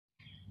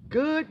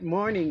Good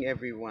morning,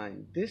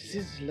 everyone. This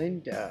is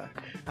Linda.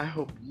 I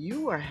hope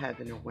you are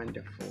having a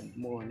wonderful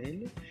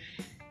morning.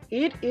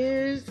 It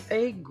is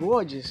a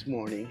gorgeous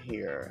morning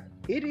here.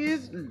 It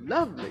is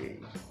lovely,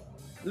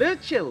 a little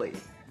chilly,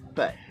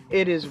 but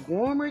it is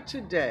warmer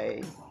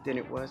today than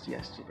it was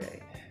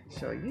yesterday.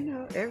 So,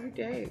 every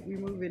day we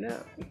moving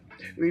up.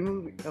 We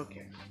moving,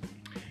 okay.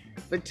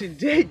 But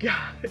today,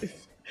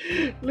 guys,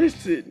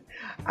 listen,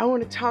 I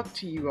want to talk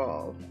to you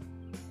all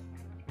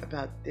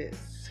about this.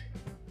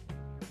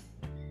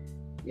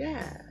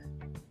 Yeah,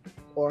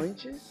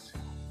 oranges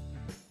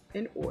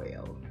and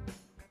oil.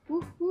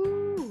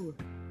 Woohoo!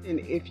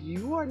 And if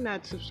you are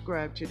not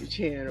subscribed to the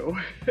channel,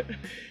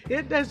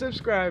 hit that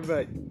subscribe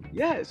button.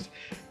 Yes.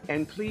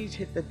 And please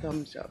hit the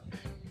thumbs up.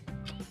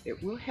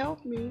 It will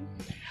help me.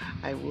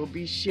 I will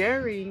be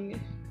sharing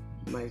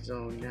my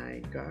Zone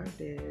 9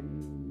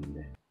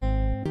 garden.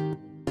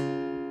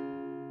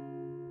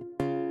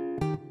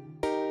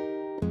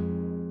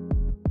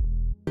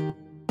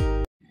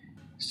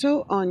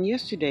 So on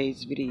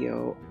yesterday's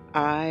video,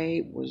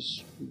 I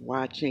was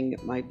watching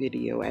my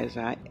video as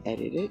I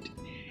edited,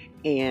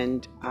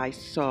 and I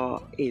saw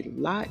a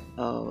lot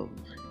of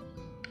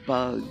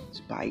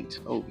bugs bites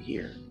over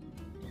here.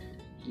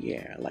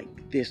 Yeah,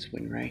 like this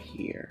one right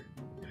here.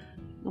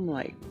 I'm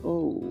like,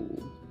 oh,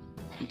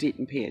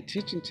 didn't pay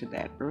attention to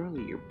that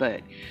earlier,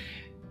 but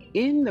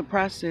in the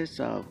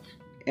process of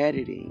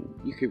editing,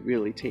 you could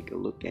really take a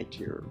look at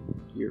your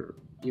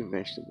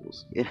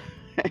vegetables. And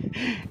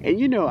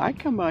I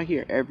come out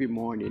here every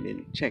morning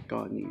and check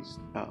on these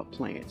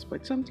plants,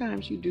 but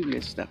sometimes you do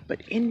miss stuff.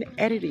 But in the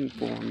editing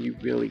form, you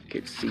really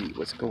could see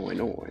what's going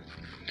on.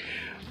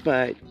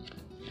 But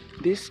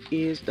this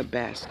is the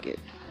basket,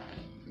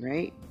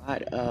 right? A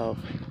lot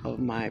of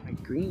my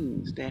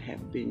greens that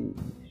have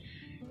been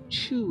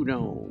chewed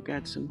on,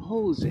 got some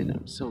holes in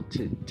them. So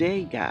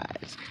today,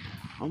 guys,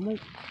 I'm gonna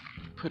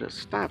put a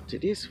stop to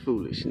this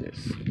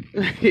foolishness.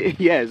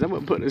 Yes, I'm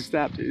gonna put a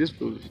stop to this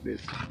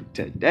foolishness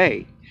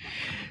today.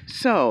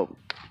 So,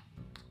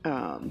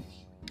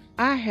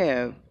 I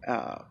have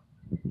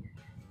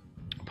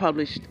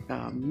published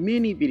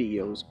many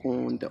videos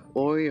on the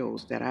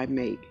oils that I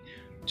make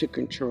to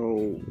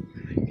control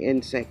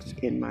insects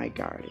in my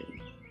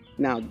garden.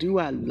 Now, do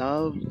I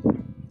love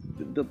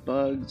the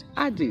bugs?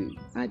 I do,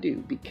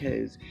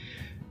 because,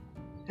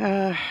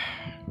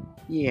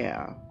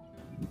 yeah,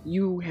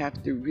 you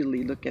have to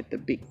really look at the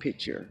big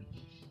picture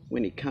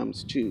when it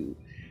comes to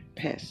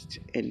pests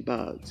and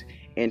bugs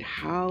and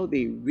how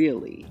they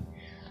really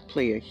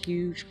play a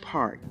huge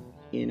part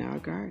in our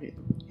garden,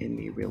 and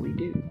they really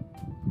do.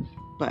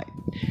 But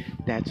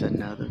that's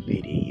another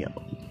video.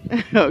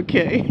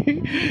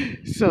 Okay,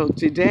 so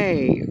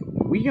today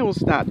we gonna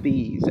stop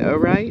these. All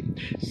right,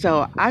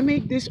 so I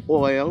make this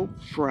oil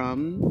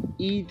from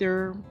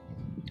either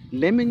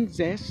lemon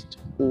zest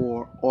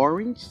or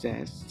orange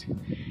zest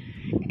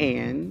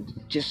and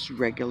just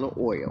regular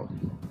oil,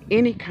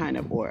 any kind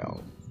of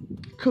oil,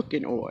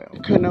 cooking oil,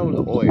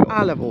 canola oil,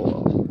 olive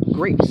oil,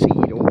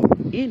 grapeseed oil,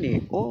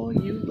 any oil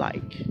you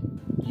like.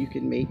 You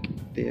can make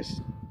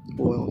this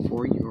oil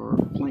for your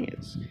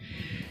plants.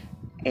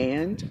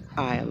 And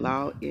I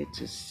allow it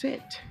to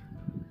sit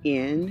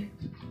in,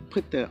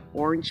 put the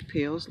orange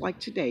peels, like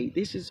today,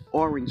 this is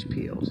orange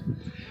peels.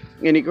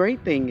 And the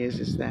great thing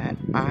is that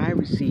I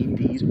received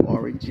these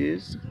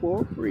oranges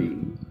for free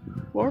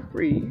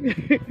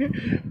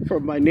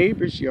from my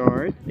neighbor's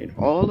yard, and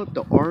all of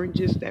the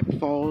oranges that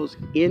falls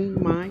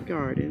in my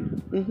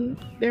garden,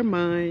 they're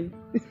mine.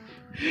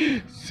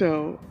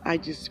 So I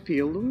just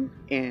peel them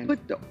and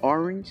put the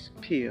orange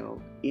peel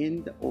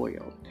in the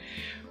oil,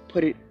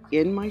 put it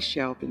in my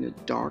shelf, in a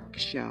dark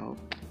shelf,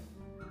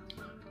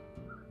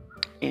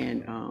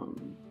 and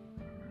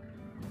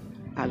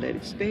I let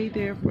it stay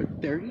there for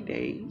 30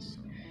 days,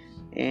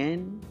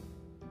 and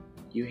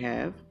you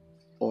have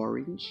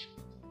orange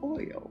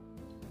oil.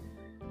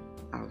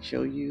 I'll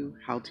show you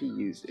how to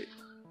use it.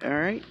 All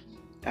right,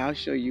 I'll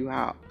show you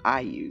how I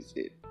use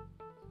it.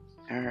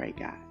 All right,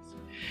 guys,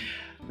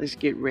 let's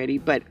get ready.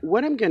 But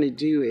what I'm going to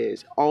do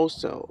is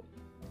also,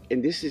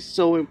 and this is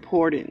so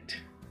important,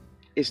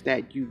 is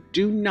that you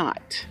do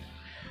not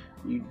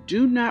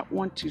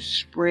want to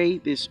spray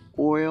this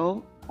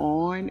oil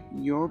on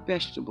your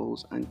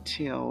vegetables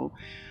until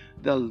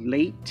the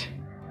late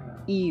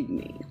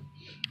evening.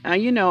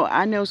 Now,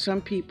 I know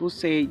some people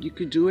say you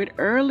could do it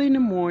early in the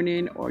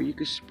morning, or you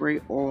could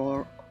spray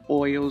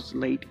oils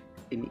late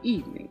in the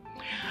evening.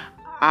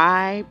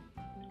 My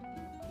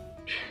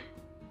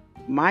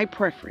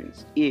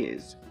preference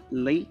is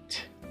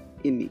late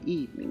in the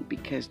evening,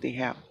 because they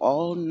have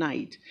all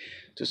night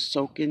to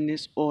soak in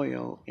this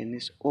oil, and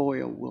this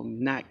oil will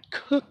not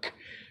cook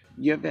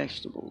your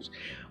vegetables.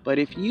 But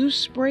if you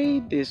spray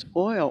this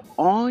oil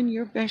on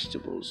your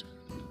vegetables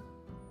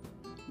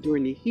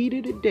during the heat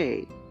of the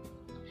day,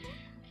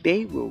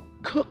 they will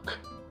cook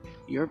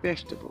your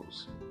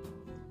vegetables.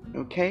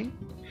 Okay?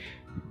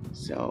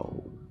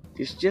 So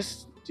it's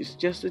just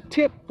a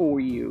tip for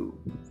you.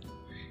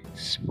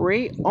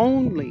 Spray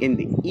only in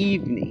the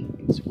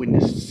evenings when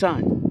the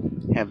sun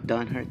have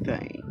done her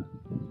thing.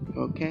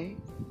 Okay?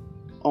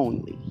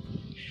 Only.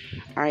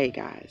 Alright,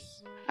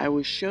 guys. I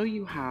will show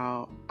you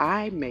how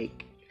I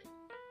make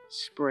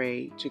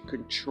spray to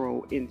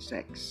control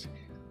insects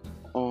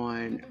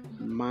on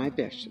my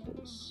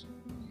vegetables.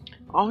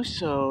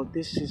 Also,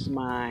 this is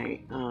my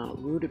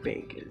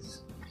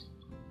rutabagas.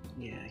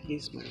 Yeah,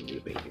 here's my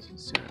rutabagas.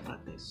 Sorry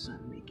about that sun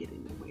may get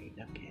in the way.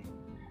 Okay,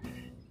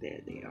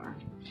 there they are.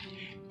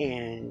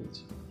 And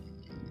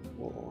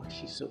oh,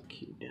 she's so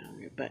cute down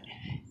there. But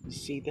you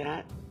see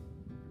that?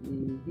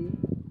 Mm-hmm.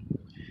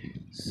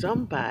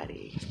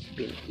 Somebody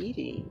been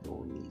eating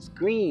on these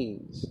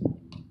greens,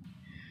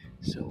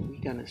 so we're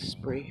gonna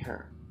spray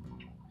her.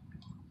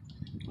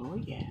 Oh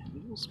yeah,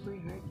 we're gonna spray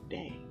her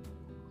today.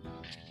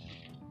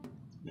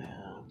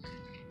 Now,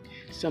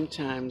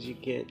 sometimes you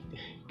get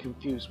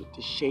confused with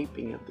the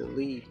shaping of the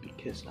leaf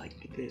because like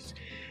this,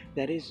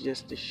 that is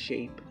just the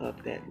shape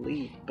of that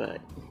leaf, but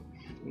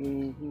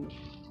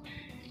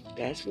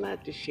that's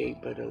not the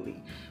shape of the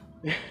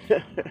leaf.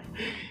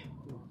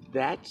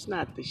 That's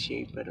not the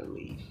shape of the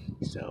leaf.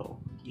 So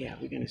yeah,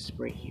 we're gonna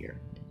spray here.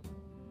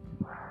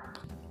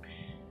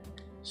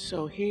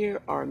 So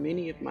here are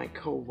many of my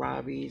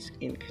kohlrabis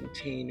in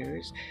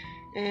containers,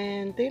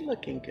 and they're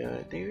looking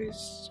good.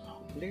 There's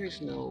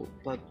no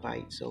bug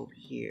bites over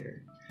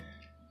here.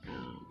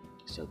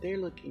 So they're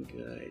looking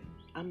good.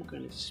 I'm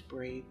gonna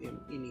spray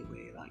them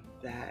anyway like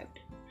that.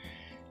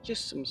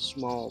 Just some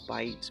small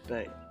bites,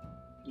 but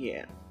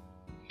yeah,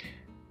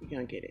 you're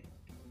gonna get it.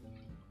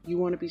 You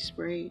wanna be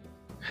sprayed?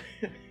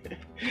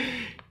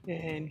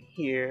 And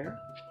here,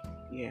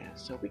 yeah,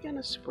 so we're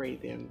gonna spray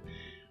them.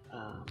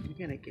 We're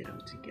gonna get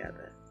them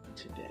together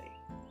today.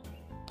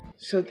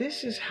 So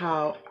this is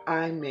how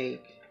I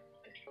make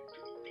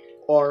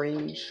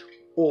orange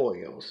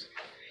oils.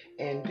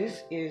 And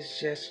this is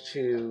just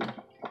to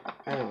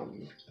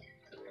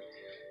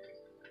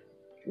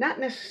not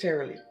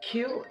necessarily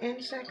kill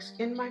insects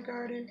in my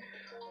garden,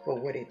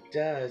 but what it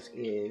does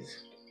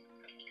is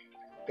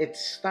it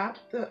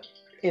stops the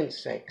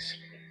insects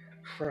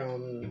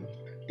from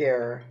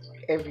their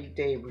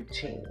everyday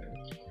routine.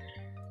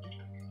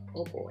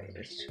 Oh boy,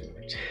 that's too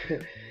much.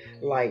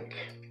 Like,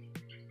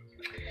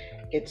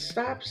 it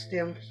stops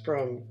them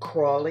from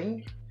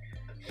crawling,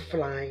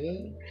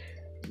 flying,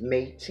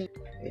 mating,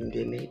 and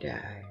then they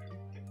die.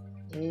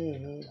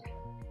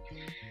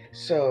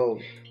 So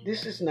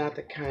this is not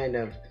the kind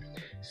of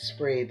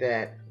spray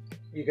that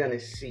you're gonna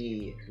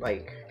see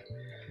like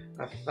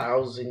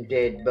 1,000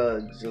 dead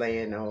bugs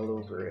laying all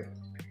over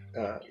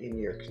in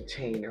your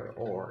container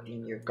or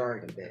in your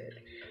garden bed.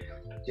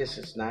 This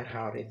is not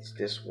how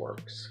this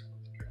works.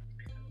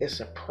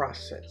 It's a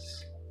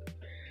process.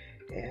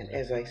 And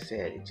as I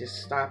said, it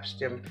just stops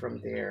them from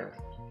their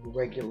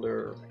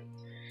regular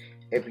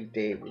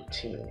everyday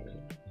routine.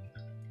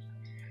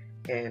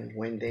 And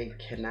when they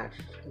cannot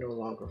no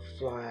longer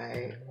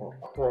fly or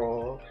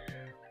crawl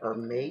or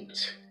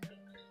mate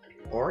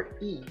or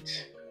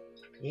eat,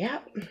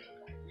 yep.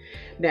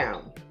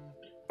 Now,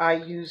 I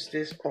use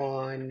this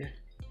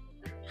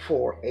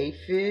for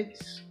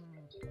aphids,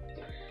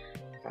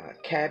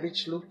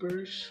 cabbage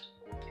loopers.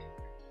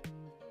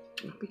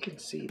 We can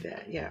see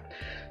that, yeah.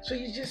 So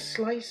you just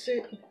slice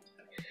it.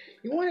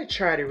 You want to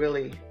try to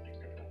really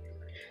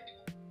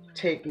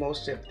take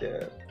most of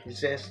the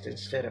zest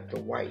instead of the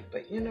white,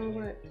 but you know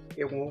what?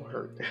 It won't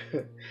hurt.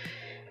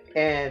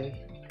 And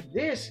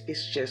this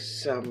is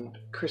just some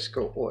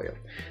Crisco oil.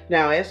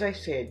 Now, as I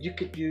said, you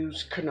could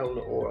use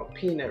canola oil,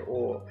 peanut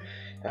oil,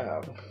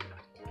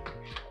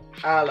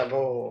 olive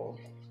oil,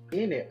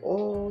 any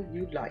oil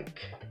you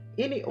like,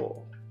 any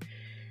oil.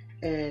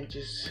 And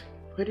just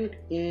put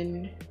it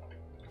in,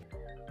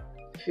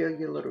 fill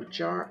your little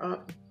jar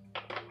up.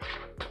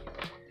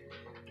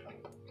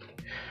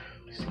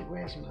 Let's see,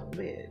 where's my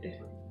lid?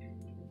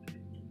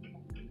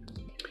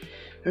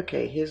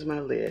 Okay, here's my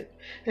lid.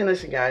 And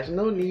listen, guys,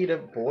 no need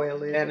of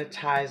boiling,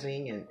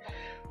 sanitizing, and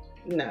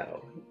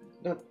no,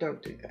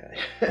 don't do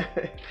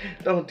that.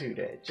 Don't do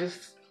that.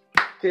 Just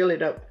fill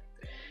it up.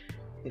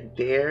 And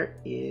there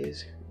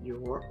is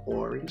your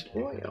orange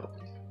oil.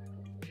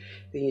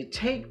 Then you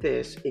take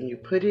this and you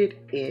put it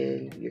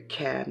in your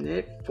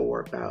cabinet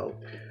for about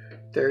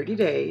 30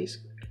 days.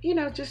 You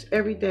know, just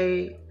every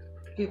day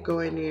you go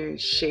in there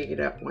and shake it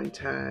up one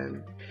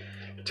time,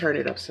 turn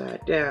it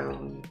upside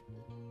down,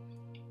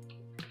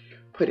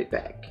 put it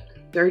back.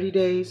 30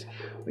 days,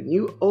 when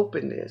you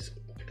open this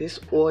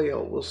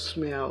oil will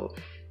smell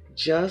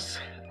just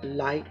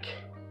like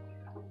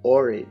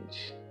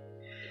orange.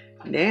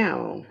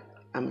 Now,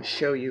 I'm going to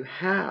show you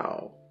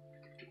how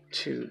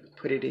to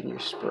put it in your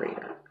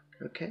sprayer,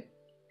 okay?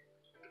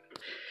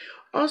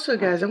 Also,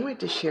 guys, I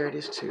wanted to share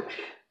this too.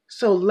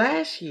 So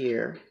last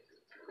year,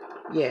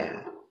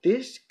 yeah,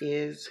 this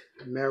is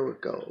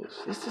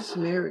marigolds. This is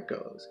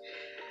marigolds.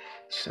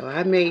 So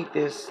I made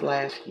this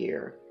last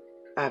year.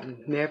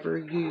 I've never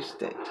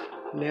used it.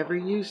 Never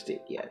used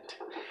it yet.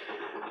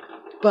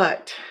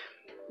 But,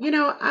 you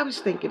know, I was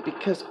thinking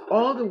because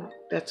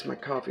that's my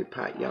coffee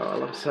pot,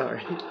 y'all. I'm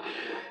sorry.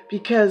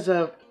 Because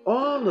of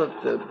all of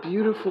the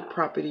beautiful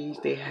properties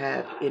they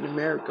have in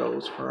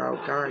Amerigos for our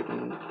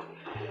garden,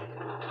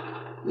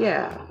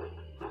 yeah,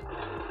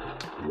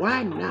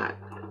 why not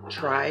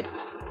try it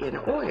in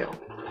oil?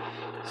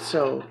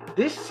 So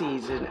this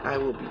season, I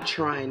will be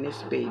trying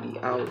this baby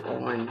out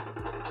on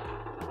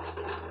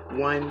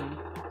one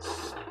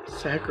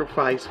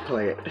sacrifice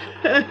plant.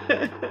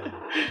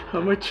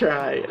 I'm gonna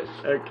try it.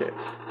 Okay.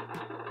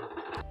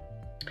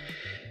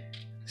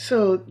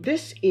 So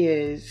this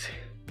is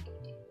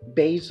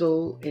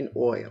basil and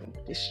oil.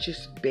 It's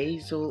just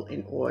basil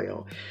and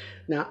oil.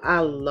 Now I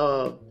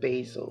love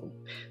basil.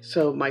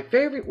 So my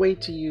favorite way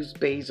to use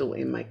basil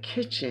in my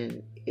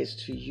kitchen is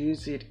to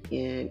use it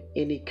in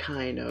any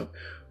kind of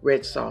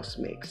red sauce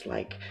mix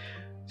like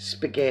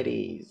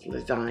spaghettis,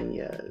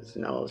 lasagnas,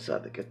 and all this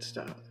other good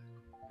stuff.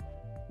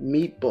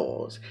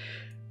 Meatballs.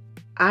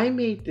 I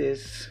made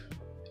this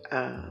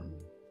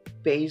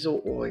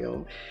basil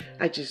oil.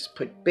 I just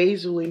put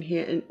basil in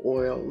here and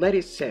oil, let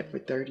it set for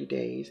 30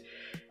 days,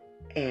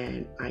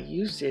 and I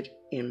use it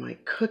in my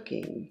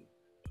cooking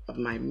of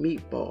my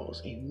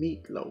meatballs and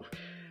meatloaf.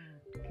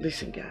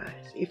 Listen,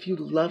 guys, if you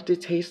love the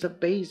taste of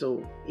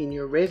basil in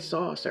your red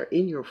sauce or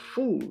in your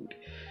food,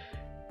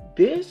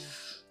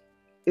 this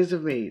is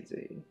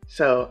amazing.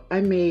 So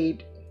I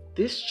made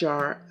this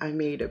jar. I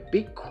made a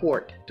big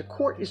quart. The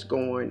quart is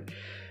gone,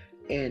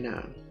 and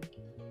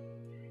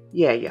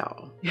yeah,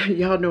 y'all,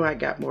 y'all know I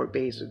got more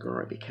basil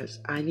growing because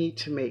I need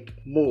to make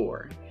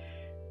more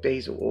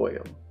basil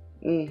oil.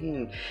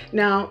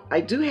 Now, I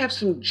do have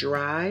some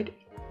dried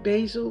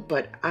basil,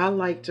 but I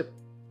like to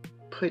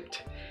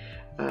put,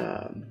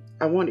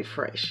 I want it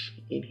fresh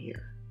in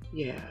here.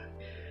 Yeah,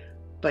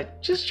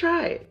 but just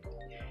try it.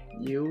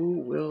 You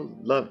will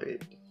love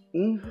it.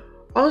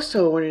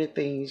 Also, one of the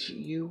things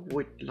you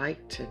would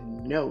like to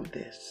know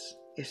this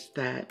is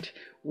that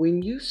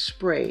when you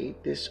spray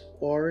this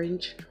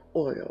orange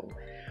oil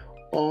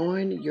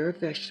on your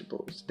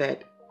vegetables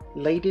that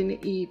late in the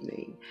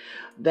evening,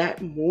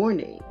 that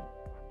morning,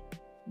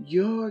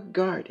 your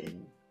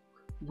garden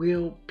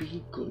will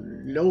be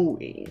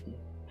glowing,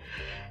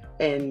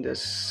 and the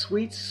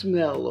sweet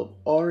smell of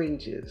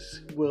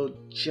oranges will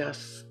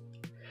just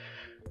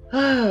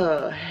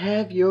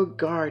have your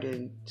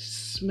garden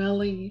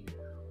smelling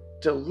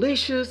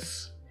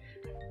delicious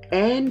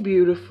and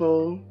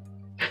beautiful.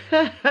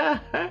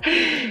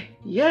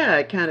 Yeah,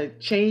 I kind of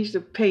changed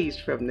the pace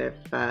from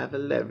that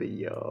 511,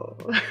 y'all.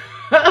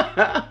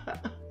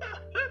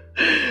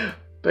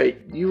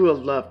 But you will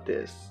love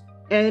this.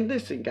 And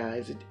listen,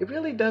 guys, it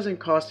really doesn't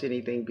cost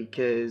anything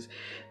because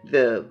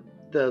the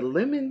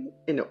lemon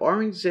and the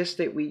orange zest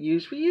that we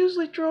use, we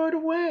usually throw it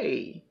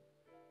away.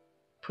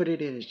 Put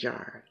it in a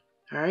jar,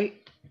 all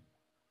right?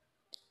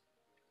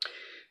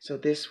 So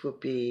this will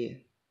be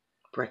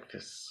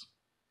breakfast.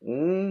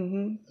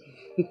 All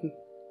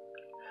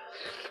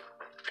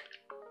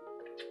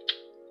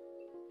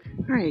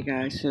right,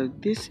 guys, so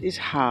this is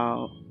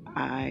how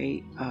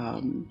I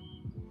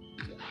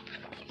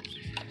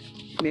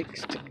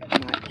mixed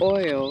my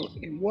oil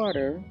and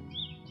water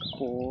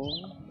for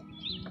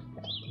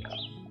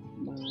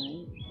my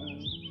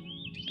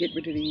to get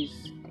rid of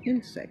these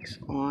insects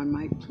on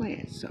my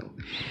plants. So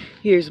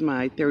here's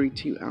my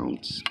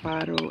 32-ounce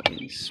bottle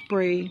and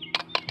spray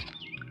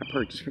I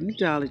purchased from the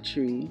Dollar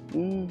Tree.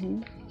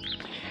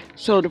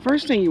 So the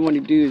first thing you want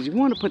to do is you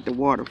want to put the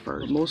water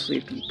first. Mostly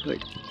if you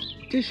put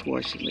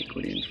dishwashing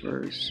liquid in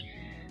first,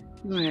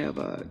 you're going to have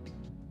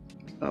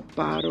a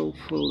bottle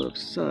full of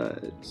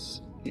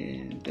suds,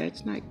 and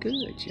that's not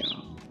good,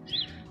 y'all.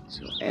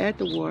 So add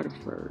the water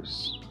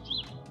first.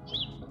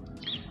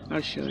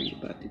 I'll show you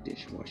about the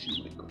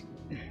dishwashing liquid.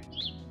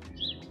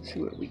 See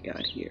what we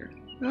got here.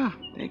 Ah,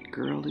 that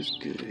girl is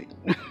good.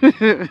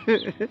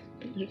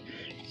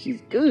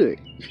 She's good.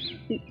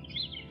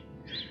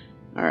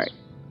 All right.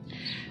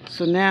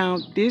 So now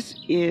this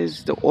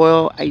is the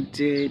oil I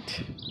did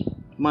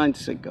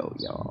months ago,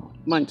 y'all.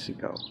 Months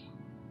ago.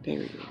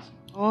 There it is.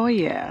 Oh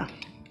yeah.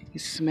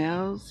 It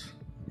smells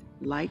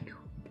like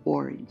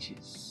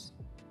oranges.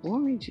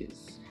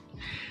 Oranges.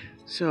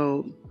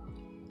 So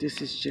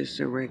this is just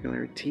a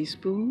regular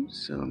teaspoon.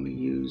 So I'm going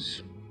to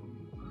use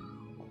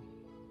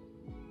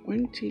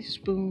 1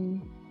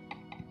 teaspoon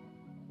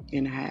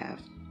and a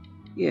half.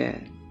 Yeah,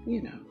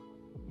 you know.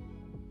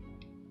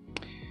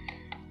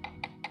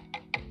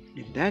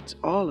 And that's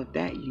all of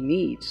that you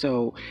need.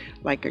 So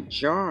like a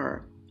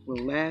jar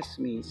will last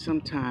me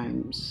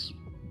sometimes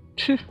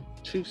 2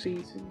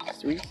 seasons,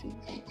 3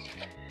 seasons.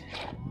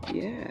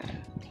 Yeah,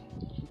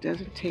 it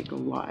doesn't take a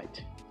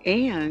lot.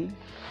 And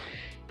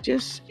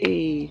just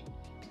a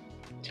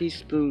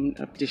teaspoon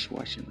of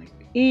dishwashing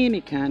liquid.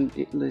 Any kind,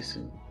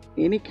 listen,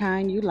 any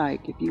kind you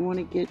like. If you want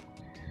to get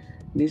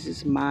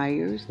Mrs.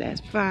 Myers, that's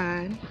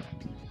fine.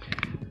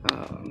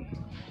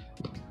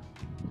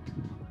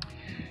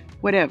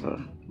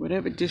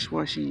 Whatever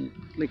dishwashing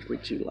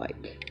liquid you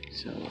like.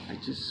 So I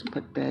just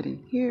put that in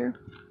here.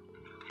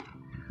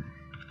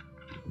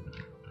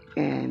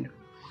 And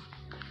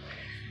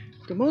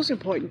the most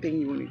important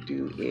thing you want to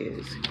do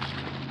is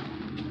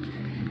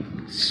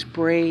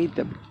spray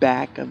the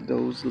back of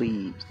those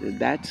leaves.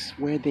 That's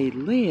where they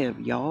live,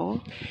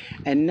 y'all.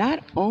 And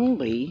not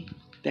only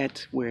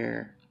that's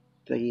where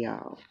the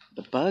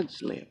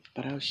bugs live,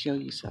 but I'll show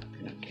you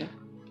something, okay?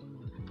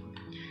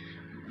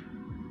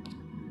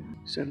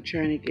 So I'm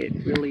trying to get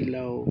really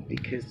low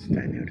because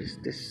I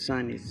noticed the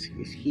sun is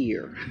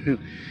here.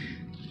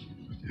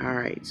 All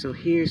right, so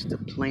here's the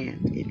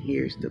plant, and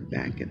here's the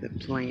back of the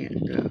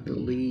plant, the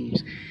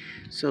leaves.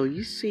 So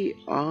you see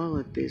all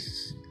of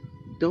this,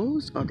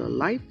 those are the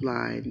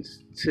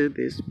lifelines to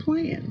this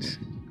plant.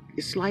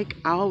 It's like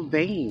our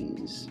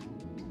veins,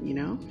 you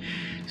know?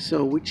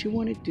 So what you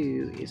want to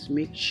do is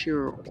make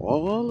sure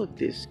all of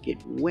this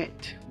get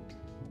wet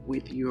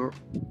with your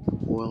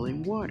oil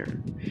and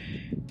water.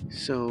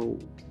 So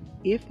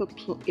if a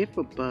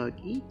bug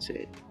eats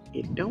it,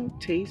 it don't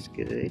taste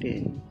good,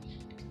 and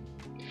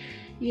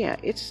yeah,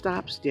 it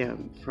stops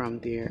them from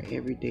their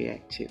everyday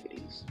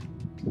activities.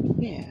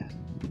 Yeah.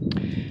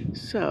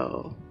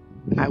 So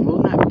I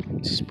will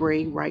not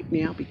spray right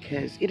now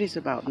because it is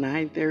about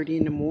 9:30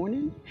 in the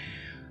morning.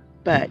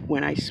 But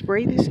when I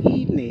spray this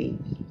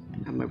evening,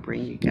 I'm gonna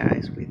bring you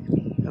guys with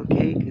me,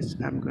 okay? Because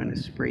I'm gonna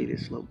spray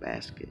this little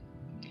basket.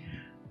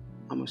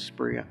 I'm gonna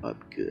spray it up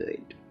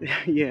good.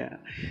 Yeah.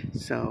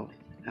 So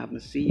I'm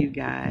gonna see you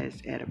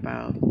guys at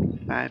about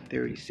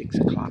 5:30, 6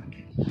 o'clock.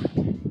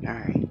 All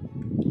right.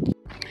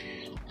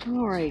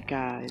 All right,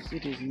 guys.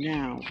 It is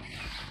now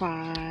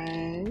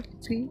 5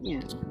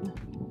 p.m.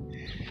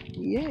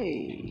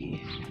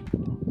 Yay.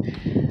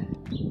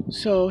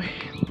 So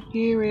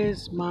here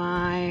is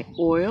my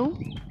oil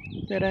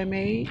that I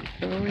made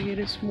earlier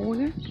this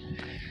morning.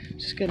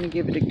 Just gonna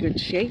give it a good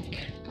shake.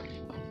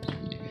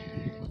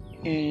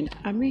 And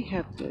I may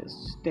have to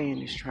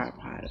stand this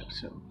tripod up,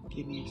 so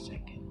give me a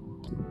second.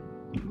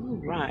 All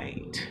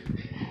right.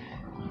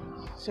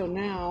 So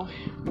now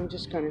I'm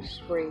just gonna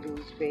spray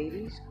these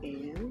babies,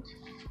 and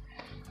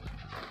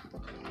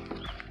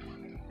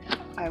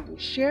I will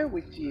share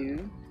with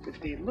you what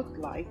they look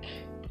like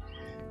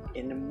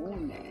in the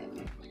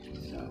morning.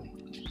 So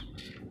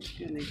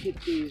I'm gonna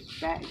hit the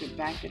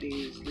back of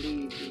these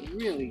leaves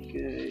really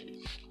good.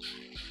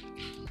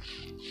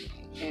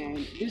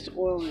 And this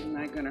oil is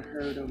not gonna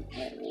hurt them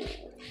at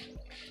all.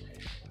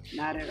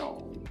 Not at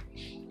all.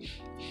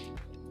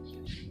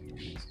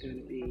 It's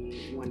gonna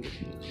be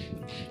wonderful.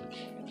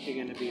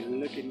 They're gonna be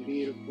looking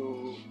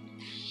beautiful,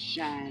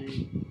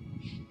 shining.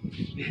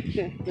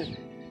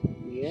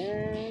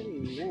 Yeah,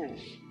 man.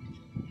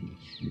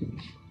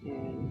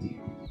 And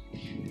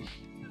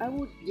I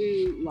would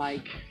do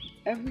like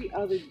every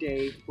other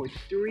day for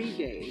 3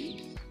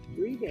 days.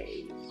 3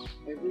 days,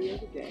 every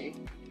other day.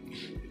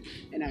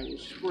 And I will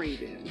spray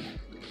them.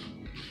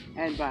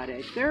 And by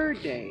the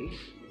 3rd day,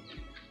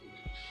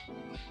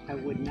 I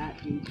would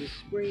not need to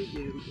spray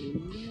them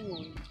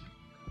anymore.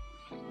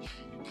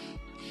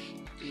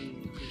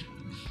 And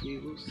we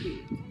will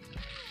see.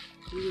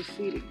 We will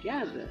see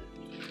together,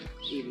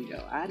 even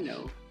though I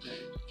know, but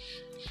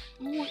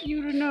I want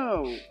you to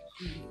know.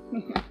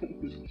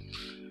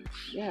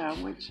 Yeah, I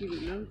want you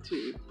to know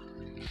too.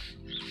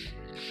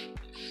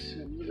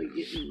 So I'm really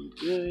getting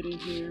good in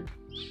here.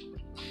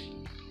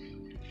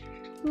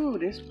 Oh,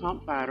 this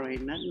pump bottle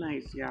ain't nothing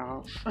nice,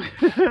 y'all.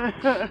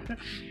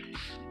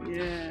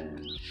 Yeah,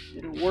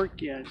 it'll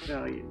work you, I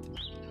tell you.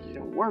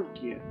 It'll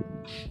work you.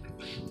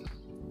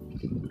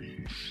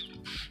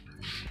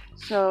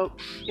 So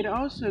it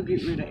also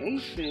get rid of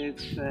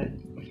aphids, but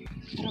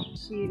I don't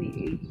see any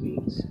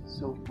aphids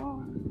so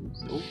far.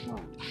 So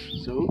far,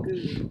 so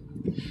good.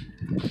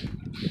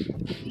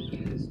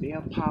 Because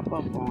they'll pop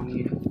up on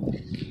you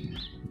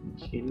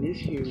in this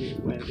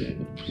humid weather.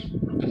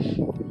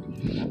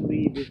 I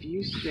believe if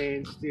you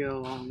stand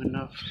still long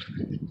enough,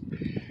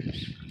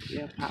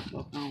 they'll pop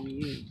up on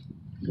you.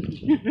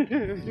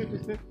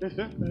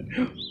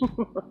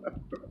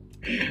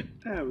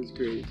 That was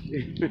great.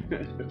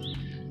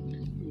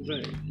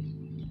 But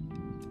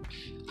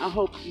I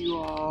hope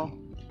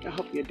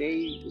your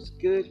day was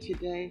good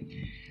today.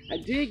 I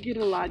did get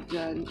a lot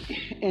done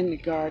in the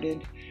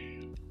garden.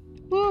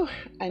 Whew,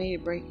 I need a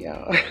break,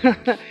 y'all.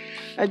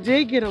 I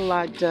did get a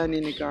lot done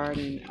in the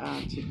garden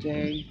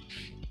today.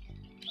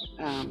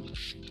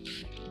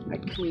 I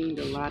cleaned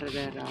a lot of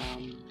that,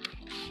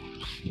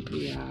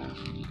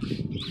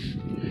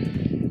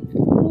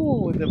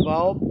 the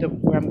bulb,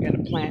 where I'm going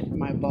to plant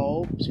my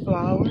bulbs,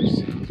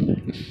 flowers.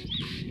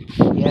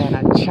 Yeah, and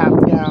I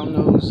chopped down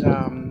those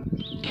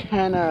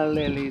canna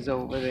lilies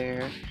over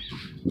there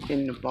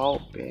in the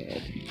bulb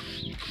bed.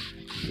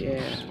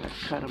 Yeah, I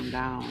cut them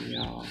down,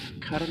 y'all.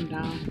 Cut them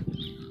down.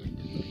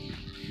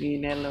 Me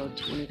and that little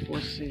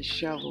 24-cent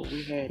shovel,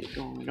 we had it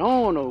going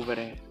on over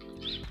there.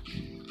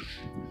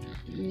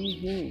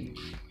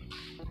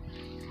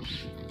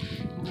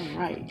 All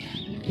right,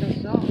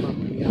 that's all of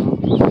them, y'all.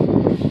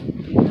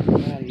 Give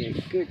everybody a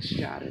good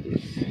shot of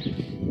this.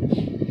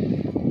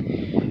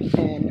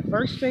 And the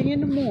first thing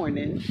in the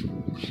morning,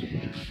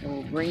 I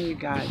will bring you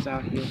guys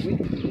out here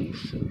with me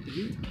so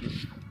you can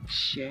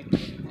check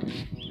it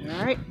out.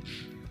 All right.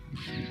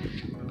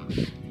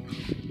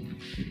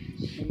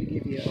 Let me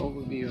give you an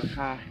overview of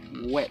how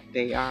wet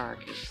they are,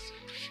 because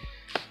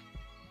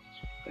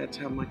that's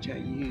how much I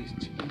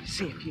used. Let me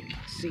see if you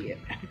can see it.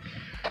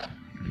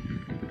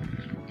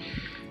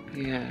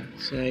 Yeah,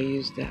 so I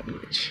used that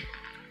much.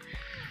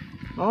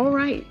 All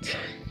right.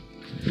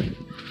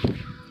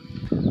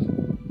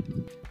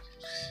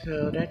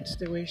 So that's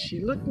the way she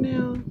looked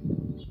now.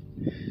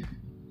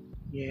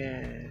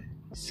 Yeah, it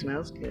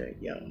smells good,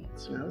 y'all. It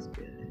smells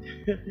good.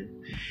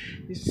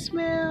 It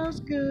smells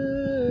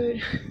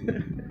good.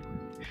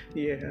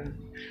 Yeah.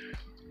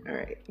 All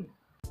right.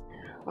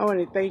 I want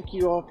to thank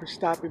you all for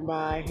stopping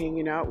by,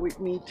 hanging out with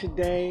me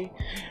today.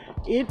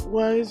 It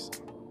was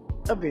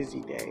a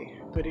busy day,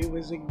 but it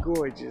was a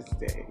gorgeous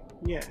day.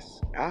 Yes,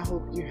 I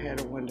hope you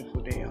had a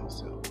wonderful day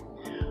also.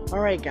 All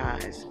right,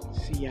 guys.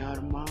 See y'all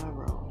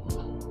tomorrow.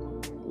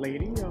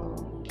 Later,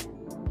 y'all.